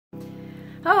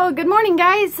Oh, good morning,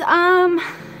 guys.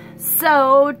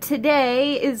 So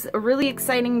today is a really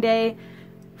exciting day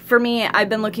for me. I've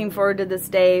been looking forward to this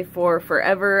day for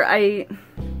forever.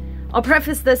 I'll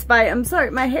preface this by, I'm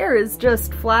sorry, my hair is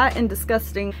just flat and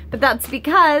disgusting, but that's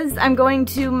because I'm going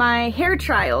to my hair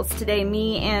trials today.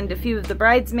 Me and a few of the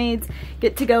bridesmaids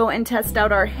get to go and test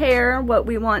out our hair, what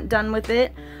we want done with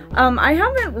it. I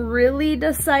haven't really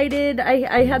decided.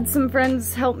 I had some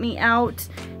friends help me out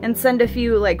and send a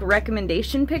few like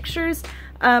recommendation pictures,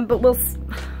 but we'll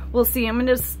see. I'm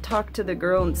gonna just talk to the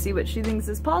girl and see what she thinks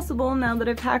is possible now that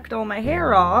I've hacked all my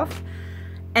hair off.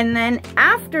 And then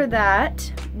after that,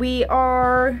 we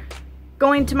are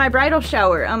going to my bridal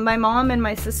shower. My mom and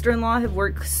my sister-in-law have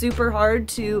worked super hard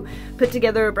to put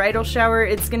together a bridal shower.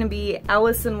 It's gonna be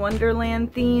Alice in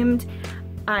Wonderland themed.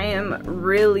 I am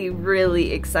really,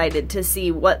 really excited to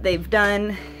see what they've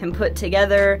done and put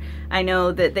together. I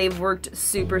know that they've worked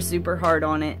super, super hard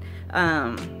on it.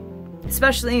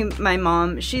 Especially my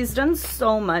mom. She's done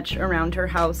so much around her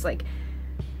house, like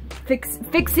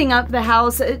fixing up the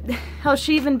house. Hell,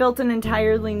 she even built an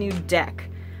entirely new deck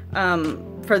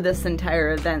for this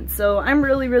entire event. So I'm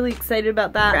really, really excited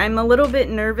about that. I'm a little bit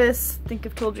nervous. I think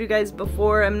I've told you guys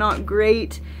before, I'm not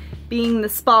great being the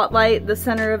spotlight, the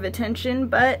center of attention,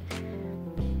 but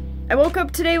I woke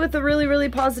up today with a really, really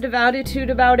positive attitude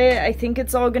about it. I think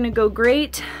it's all gonna go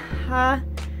great.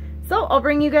 So I'll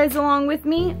bring you guys along with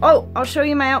me. Oh, I'll show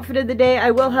you my outfit of the day.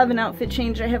 I will have an outfit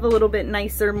change. I have a little bit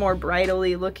nicer, more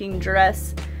bridal-y looking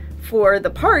dress for the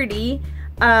party,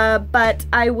 but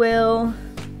I'll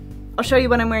show you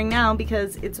what I'm wearing now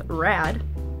because it's rad.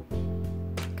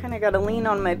 Kind of got to lean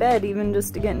on my bed even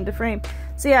just to get into frame.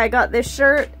 So yeah, I got this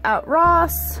shirt at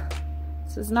Ross.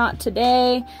 This is not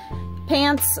today.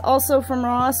 Pants also from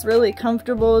Ross, really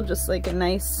comfortable, just like a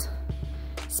nice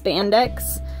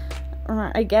spandex,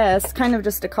 or I guess kind of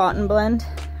just a cotton blend.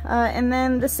 And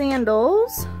then the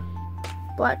sandals,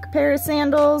 black pair of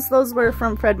sandals. Those were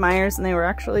from Fred Meyer's and they were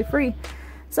actually free.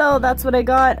 So that's what I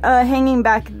got. Hanging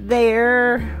back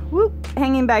there,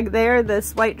 hanging back there,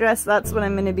 this white dress, that's what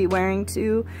I'm going to be wearing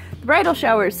to the bridal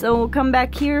shower. So we'll come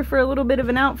back here for a little bit of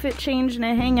an outfit change and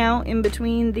a hangout in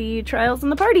between the trials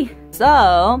and the party.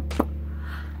 So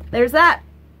there's that.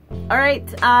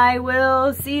 Alright, I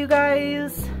will see you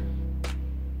guys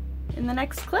in the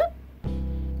next clip.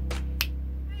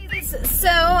 So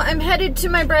I'm headed to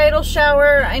my bridal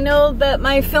shower. I know that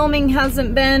my filming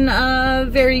hasn't been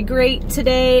very great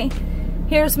today.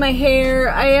 Here's my hair.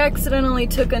 I accidentally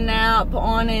took a nap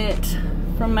on it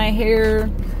from my hair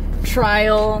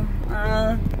trial.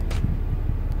 I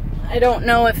don't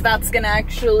know if that's gonna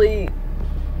actually,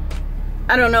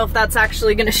 I don't know if that's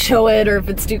actually gonna show it or if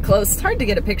it's too close. It's hard to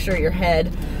get a picture of your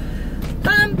head.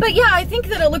 But yeah, I think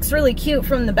that it looks really cute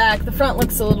from the back. The front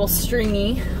looks a little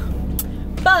stringy.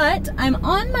 But I'm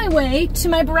on my way to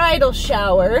my bridal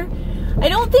shower. I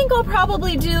don't think I'll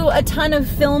probably do a ton of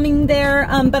filming there,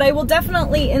 but I will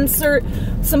definitely insert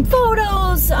some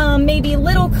photos, maybe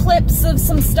little clips of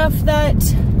some stuff that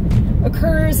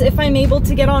occurs if I'm able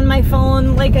to get on my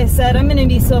phone. Like I said, I'm gonna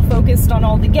be so focused on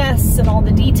all the guests and all the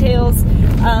details.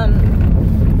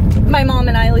 My mom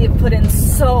and I have put in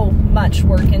so much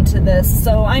work into this,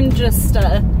 so I'm just,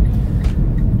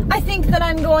 I think that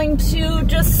I'm going to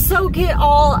just soak it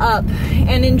all up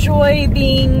and enjoy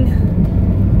being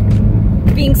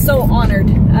so honored.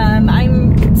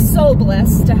 I'm so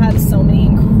blessed to have so many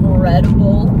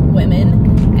incredible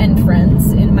women and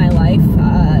friends in my life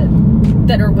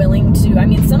that are willing to, I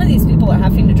mean, some of these people are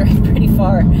having to drive pretty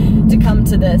far to come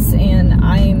to this, and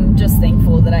I'm just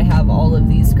thankful that I have all of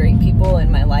these great people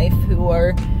in my life who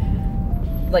are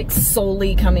like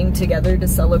solely coming together to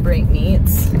celebrate me.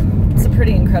 It's a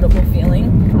pretty incredible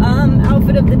feeling.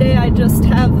 Outfit of the day, I just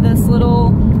have this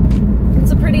little,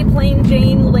 it's a pretty plain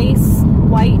Jane lace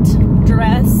white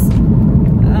dress.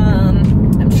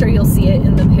 I'm sure you'll see it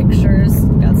in the pictures.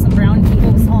 Got some brown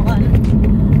heels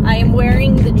on. I am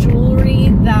wearing the jewelry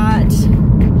that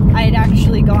I had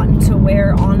actually gotten to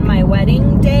wear on my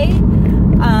wedding day,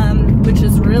 which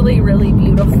is really, really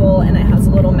beautiful, and it has a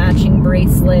little matching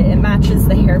bracelet. It matches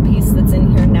the hairpiece that's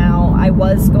in here now. I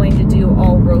was going to do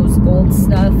all rose gold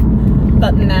stuff,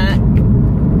 but Matt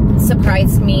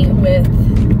surprised me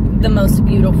with the most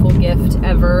beautiful gift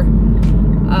ever.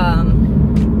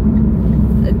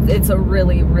 It's a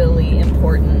really, really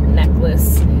important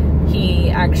necklace. He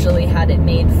actually had it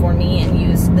made for me and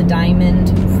used the diamond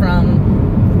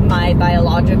from my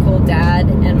biological dad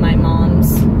and my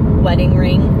mom's wedding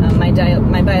ring.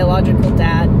 My biological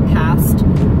dad passed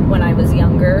when I was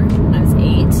younger, when I was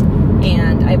 8,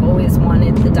 and I've always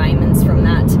wanted the diamonds from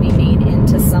that to be made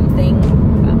into something,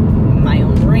 my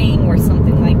own ring or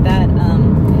something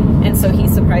so he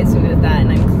surprised me with that,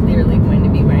 and I'm clearly going to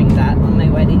be wearing that on my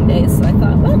wedding day. So I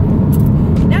thought, well,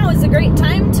 now is a great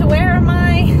time to wear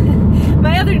my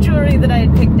my other jewelry that I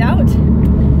had picked out.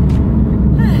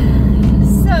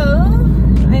 So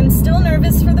I'm still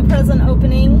nervous for the present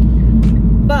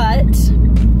opening, but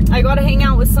I got to hang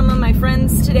out with some of my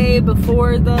friends today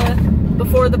before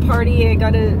the party.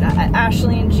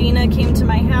 Ashley and Gina came to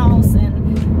my house,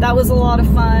 and that was a lot of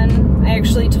fun. I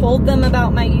actually told them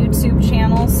about my YouTube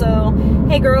channel, so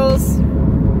hey girls,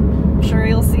 I'm sure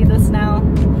you'll see this now.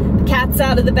 The cat's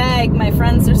out of the bag. My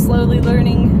friends are slowly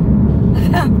learning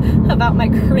about my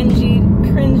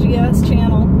cringy ass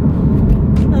channel.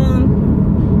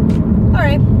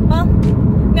 Alright, well,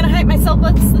 I'm gonna hype myself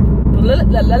up. I'm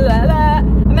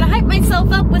gonna hype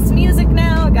myself up with some music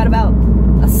now. I got about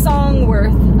a song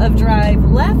worth of drive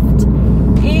left,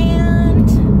 and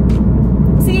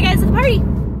see you guys at the party.